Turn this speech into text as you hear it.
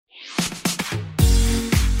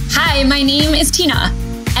Hi, my name is Tina,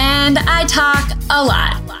 and I talk a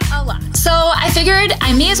lot. So I figured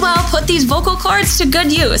I may as well put these vocal cords to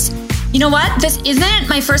good use. You know what? This isn't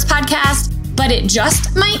my first podcast, but it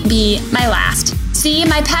just might be my last. See,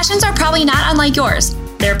 my passions are probably not unlike yours.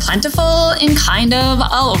 They're plentiful and kind of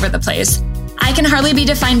all over the place. I can hardly be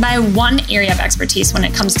defined by one area of expertise when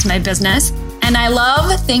it comes to my business. And I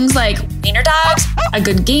love things like wiener dogs, a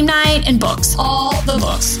good game night, and books. All the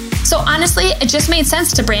books. So honestly, it just made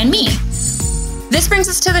sense to brand me. This brings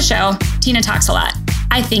us to the show, Tina Talks a Lot.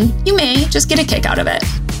 I think you may just get a kick out of it.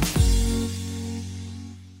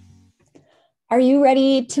 Are you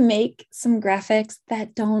ready to make some graphics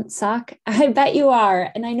that don't suck? I bet you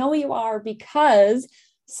are. And I know you are because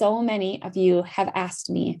so many of you have asked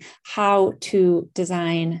me how to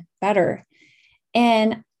design better.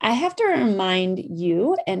 And I have to remind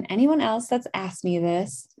you and anyone else that's asked me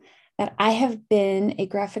this, that I have been a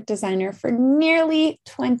graphic designer for nearly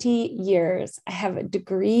 20 years. I have a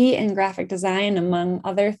degree in graphic design, among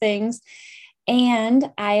other things.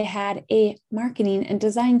 And I had a marketing and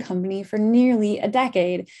design company for nearly a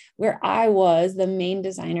decade, where I was the main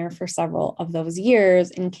designer for several of those years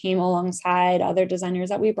and came alongside other designers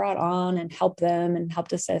that we brought on and helped them and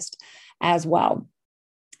helped assist as well.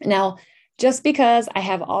 Now, just because I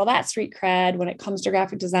have all that street cred when it comes to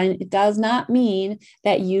graphic design, it does not mean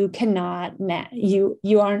that you cannot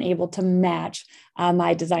you aren't able to match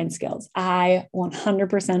my design skills. I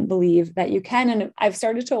 100% believe that you can. And I've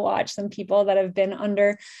started to watch some people that have been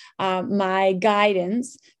under my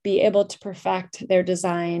guidance be able to perfect their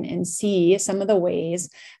design and see some of the ways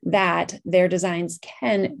that their designs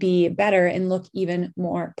can be better and look even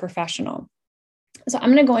more professional. So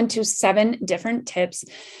I'm going to go into 7 different tips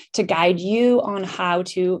to guide you on how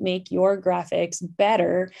to make your graphics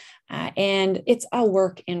better. And it's a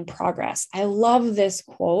work in progress. I love this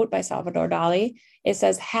quote by Salvador Dali. It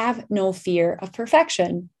says, "Have no fear of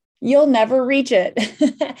perfection. You'll never reach it."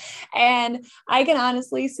 And I can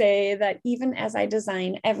honestly say that even as I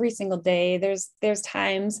design every single day, there's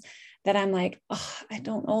times that I'm like, oh, I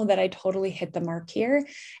don't know that I totally hit the mark here.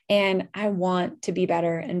 And I want to be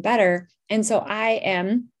better and better. And so I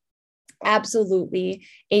am absolutely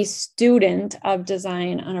a student of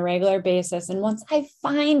design on a regular basis. And once I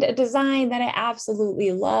find a design that I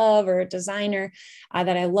absolutely love, or a designer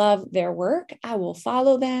that I love their work, I will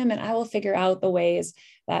follow them and I will figure out the ways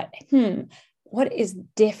that, what is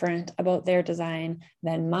different about their design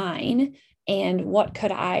than mine? And what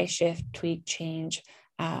could I shift, tweak, change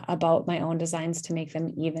about my own designs to make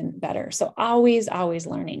them even better? So always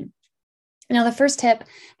learning. Now, the first tip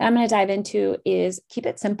that I'm going to dive into is keep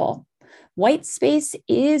it simple. White space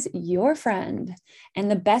is your friend,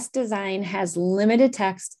 and the best design has limited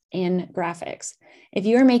text and graphics. If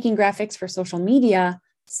you are making graphics for social media,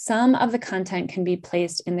 some of the content can be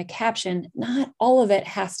placed in the caption. Not all of it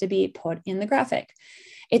has to be put in the graphic.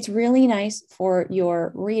 It's really nice for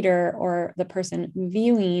your reader or the person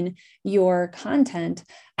viewing your content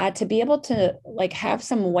to be able to have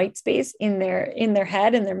some white space in their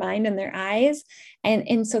head and their mind and their eyes.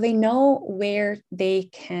 And so they know where they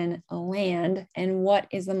can land and what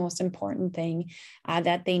is the most important thing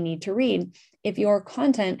that they need to read. If your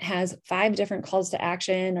content has 5 different calls to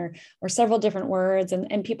action or several different words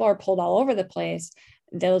and people are pulled all over the place,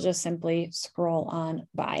 they'll just simply scroll on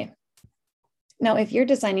by. Now, if you're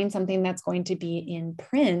designing something that's going to be in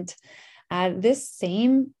print, this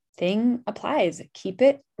same thing applies. Keep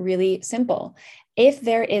it really simple. If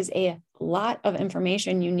there is a lot of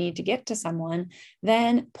information you need to get to someone,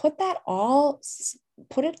 then put it all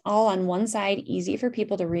on one side, easy for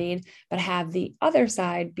people to read, but have the other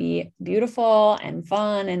side be beautiful and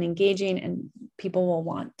fun and engaging, and people will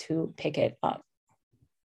want to pick it up.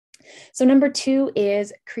 So number 2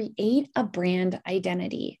 is create a brand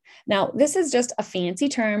identity. Now, this is just a fancy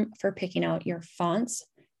term for picking out your fonts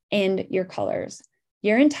and your colors.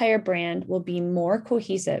 Your entire brand will be more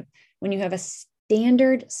cohesive when you have a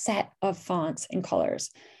standard set of fonts and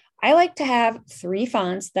colors. I like to have 3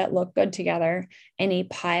 fonts that look good together and a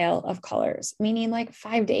pile of colors, meaning like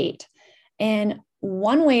 5 to 8. And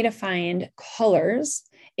one way to find colors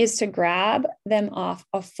is to grab them off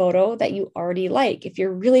a photo that you already like. If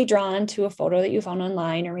you're really drawn to a photo that you found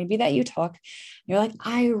online, or maybe that you took, you're like,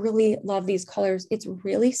 I really love these colors. It's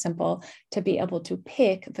really simple to be able to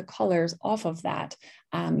pick the colors off of that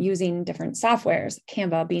using different softwares,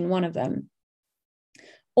 Canva being one of them.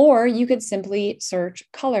 Or you could simply search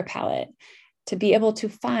color palette to be able to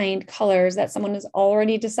find colors that someone has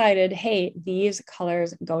already decided, hey, these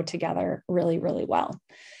colors go together really, really well.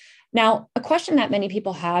 Now, a question that many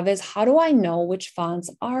people have is, how do I know which fonts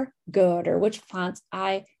are good or which fonts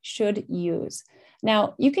I should use?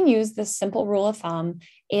 Now, you can use the simple rule of thumb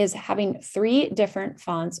is having 3 different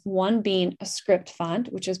fonts, one being a script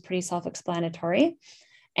font, which is pretty self-explanatory,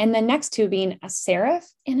 and the next 2 being a serif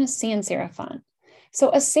and a sans serif font. So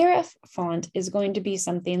a serif font is going to be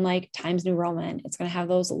something like Times New Roman. It's going to have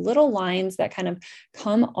those little lines that kind of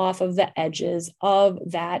come off of the edges of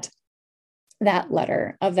that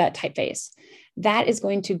letter, of that typeface. That is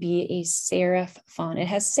going to be a serif font. It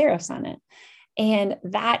has serifs on it. And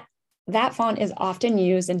that font is often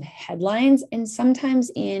used in headlines and sometimes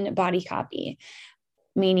in body copy,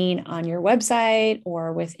 meaning on your website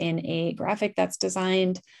or within a graphic that's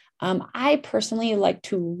designed. I personally like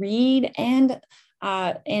to read and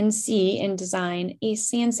see and design a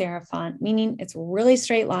sans serif font, meaning it's really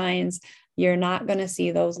straight lines. You're not going to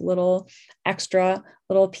see those little extra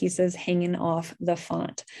little pieces hanging off the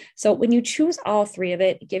font. So when you choose all 3 of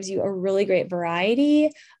it, it gives you a really great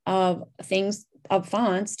variety of things, of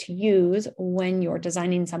fonts to use when you're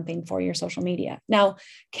designing something for your social media. Now,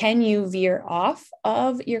 can you veer off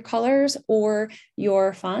of your colors or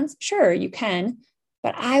your fonts? Sure, you can.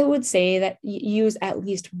 But I would say that you use at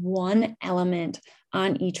least one element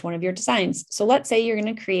on each one of your designs. So let's say you're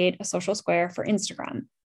going to create a social square for Instagram,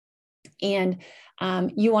 and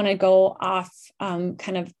you want to go off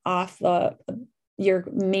your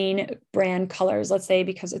main brand colors, let's say,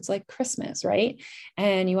 because it's like Christmas, right?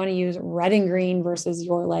 And you want to use red and green versus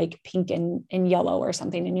your like pink and yellow or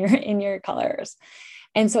something in your colors.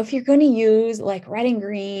 And so if you're going to use like red and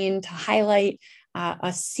green to highlight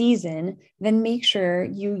a season, then make sure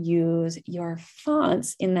you use your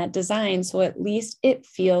fonts in that design so at least it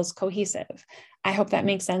feels cohesive. I hope that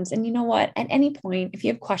makes sense. And you know what? At any point, if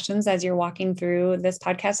you have questions as you're walking through this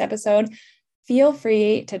podcast episode, feel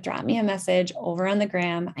free to drop me a message over on the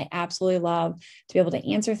gram. I absolutely love to be able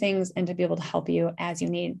to answer things and to be able to help you as you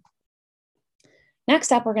need.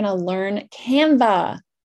 Next up, we're going to learn Canva.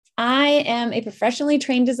 I am a professionally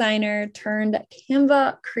trained designer turned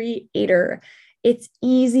Canva creator. It's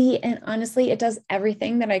easy, and honestly, it does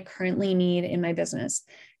everything that I currently need in my business.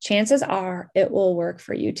 Chances are it will work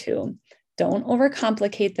for you too. Don't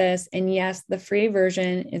overcomplicate this. And yes, the free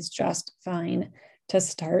version is just fine to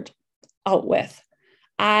start out with.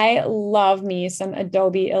 I love me some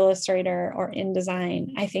Adobe Illustrator or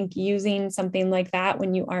InDesign. I think using something like that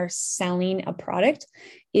when you are selling a product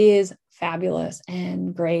is fabulous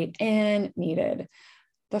and great and needed.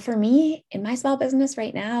 But for me, in my small business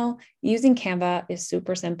right now, using Canva is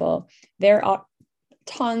super simple. There are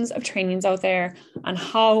tons of trainings out there on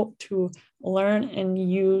how to learn and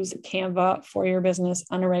use Canva for your business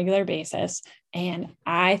on a regular basis. And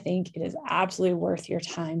I think it is absolutely worth your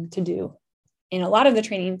time to do. In a lot of the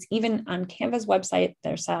trainings, even on Canva's website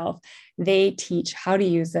themselves, they teach how to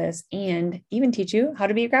use this and even teach you how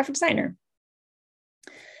to be a graphic designer.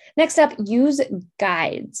 Next up, use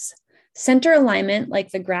guides. Center alignment,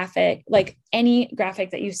 like the graphic, like any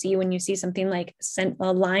graphic that you see when you see something like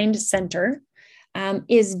aligned center,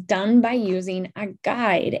 is done by using a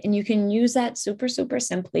guide. And you can use that super, super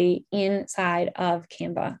simply inside of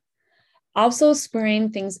Canva. Also, squaring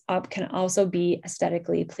things up can also be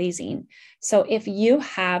aesthetically pleasing. So if you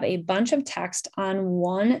have a bunch of text on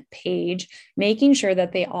one page, making sure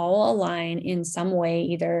that they all align in some way,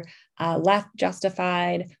 either left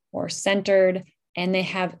justified or centered, and they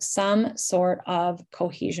have some sort of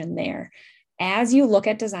cohesion there. As you look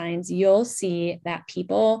at designs, you'll see that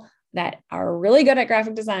people that are really good at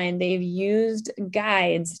graphic design, they've used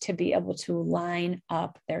guides to be able to line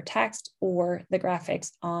up their text or the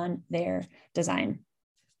graphics on their design.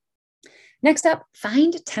 Next up,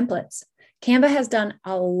 find templates. Canva has done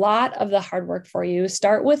a lot of the hard work for you.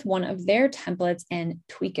 Start with one of their templates and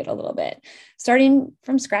tweak it a little bit. Starting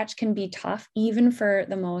from scratch can be tough, even for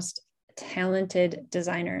the most talented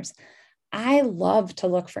designers. I love to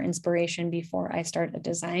look for inspiration before I start a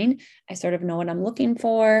design. I sort of know what I'm looking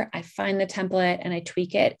for. I find the template and I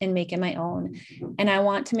tweak it and make it my own. And I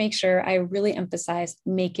want to make sure I really emphasize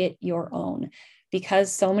make it your own,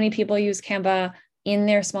 because so many people use Canva in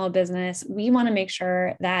their small business. We want to make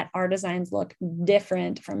sure that our designs look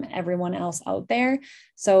different from everyone else out there.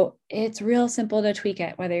 So it's real simple to tweak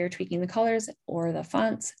it, whether you're tweaking the colors or the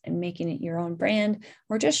fonts and making it your own brand,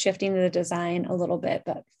 or just shifting the design a little bit.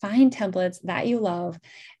 But find templates that you love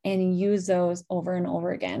and use those over and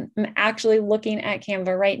over again. I'm actually looking at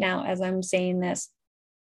Canva right now as I'm saying this,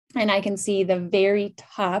 and I can see the very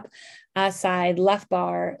top side left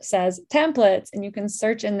bar says templates, and you can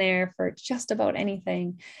search in there for just about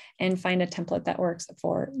anything and find a template that works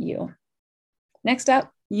for you. Next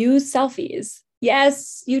up, use selfies.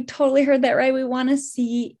 Yes, you totally heard that right. We want to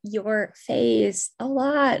see your face a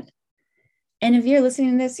lot. And if you're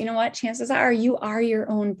listening to this, you know what? Chances are you are your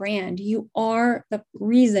own brand. You are the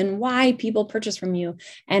reason why people purchase from you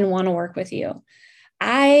and want to work with you.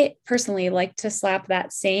 I personally like to slap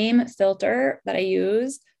that same filter that I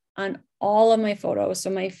use on all of my photos. So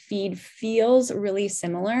my feed feels really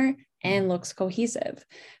similar and looks cohesive.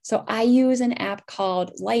 So I use an app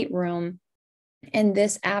called Lightroom, and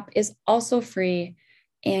this app is also free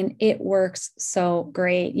and it works so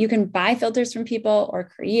great. You can buy filters from people or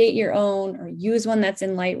create your own or use one that's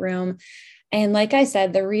in Lightroom. And like I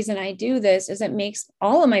said, the reason I do this is it makes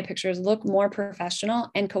all of my pictures look more professional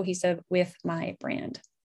and cohesive with my brand.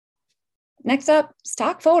 Next up,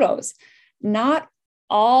 stock photos. Not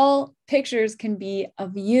all pictures can be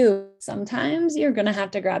of you. Sometimes you're going to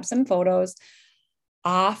have to grab some photos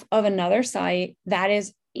off of another site that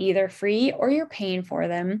is either free or you're paying for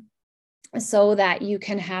them so that you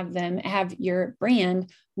can have your brand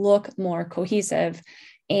look more cohesive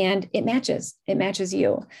and it matches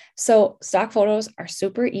you. So stock photos are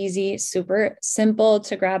super easy, super simple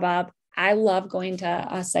to grab up. I love going to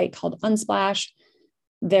a site called Unsplash.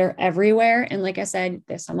 They're everywhere. And like I said,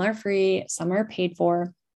 some are free, some are paid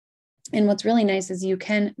for. And what's really nice is you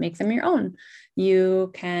can make them your own.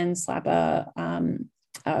 You can slap a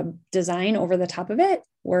design over the top of it,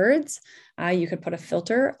 words. You could put a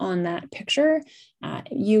filter on that picture.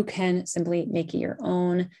 You can simply make it your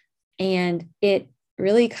own. And it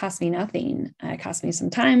really costs me nothing. It costs me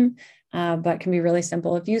some time, but can be really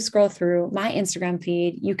simple. If you scroll through my Instagram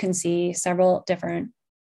feed, you can see several different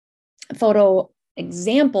photo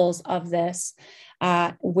examples of this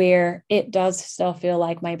where it does still feel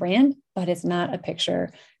like my brand, but it's not a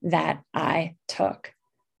picture that I took.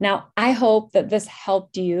 Now, I hope that this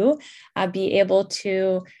helped you be able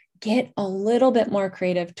to get a little bit more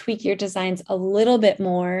creative, tweak your designs a little bit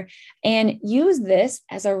more, and use this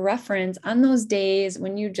as a reference on those days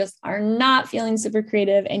when you just are not feeling super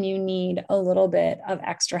creative and you need a little bit of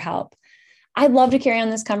extra help. I'd love to carry on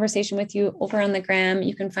this conversation with you over on the gram.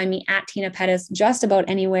 You can find me at Tina Pettis just about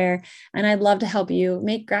anywhere. And I'd love to help you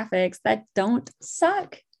make graphics that don't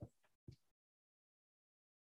suck.